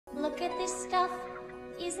Look at this stuff,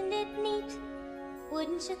 isn't it neat?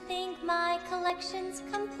 Wouldn't you think my collection's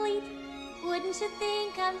complete? Wouldn't you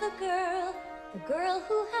think I'm the girl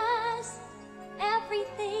who has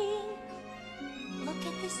everything? Look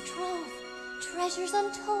at this trove, treasures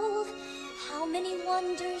untold. How many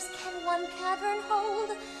wonders can one cavern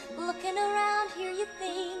hold? Looking around here you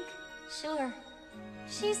think, sure,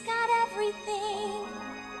 she's got everything.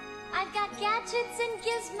 I've got gadgets and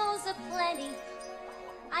gizmos aplenty.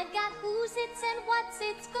 I've got who's its and what's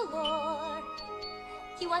its galore.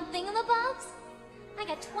 You want thingamabobs? I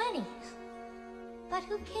got 20. But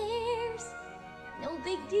who cares? No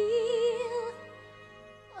big deal.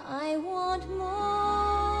 I want more.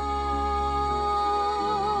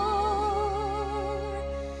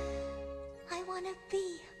 I want to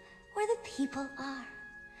be where the people are.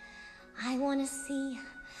 I want to see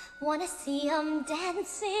 'em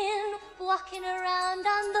dancing, walking around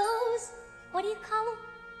on those, what do you call 'em?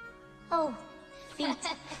 Oh, feet.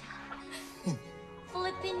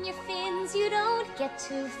 Flipping your fins, you don't get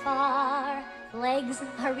too far. Legs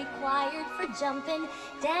are required for jumping,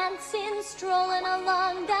 dancing, strolling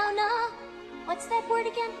along down a, what's that word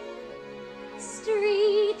again?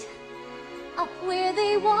 Street. Up where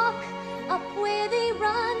they walk, up where they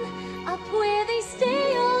run, up where they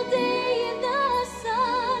stay all day in the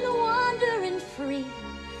sun, wandering free.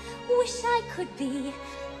 Wish I could be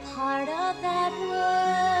part of that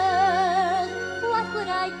world. What would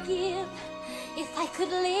I give if I could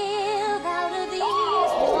live out of these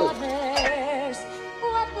waters?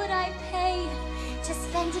 What would I pay to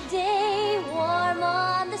spend a day warm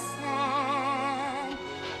on the sand?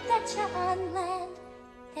 Betcha on land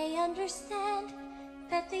they understand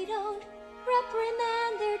that they don't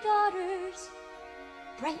reprimand their daughters.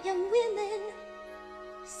 Bright young women,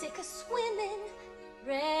 sick of swimming,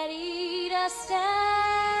 ready to stand,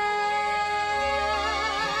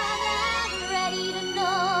 ready to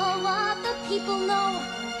know what the people know.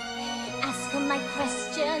 Ask them my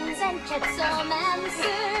questions and get some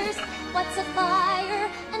answers. What's a fire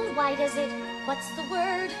and why does it, what's the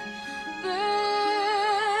word,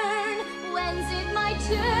 burn? When's it my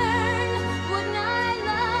turn?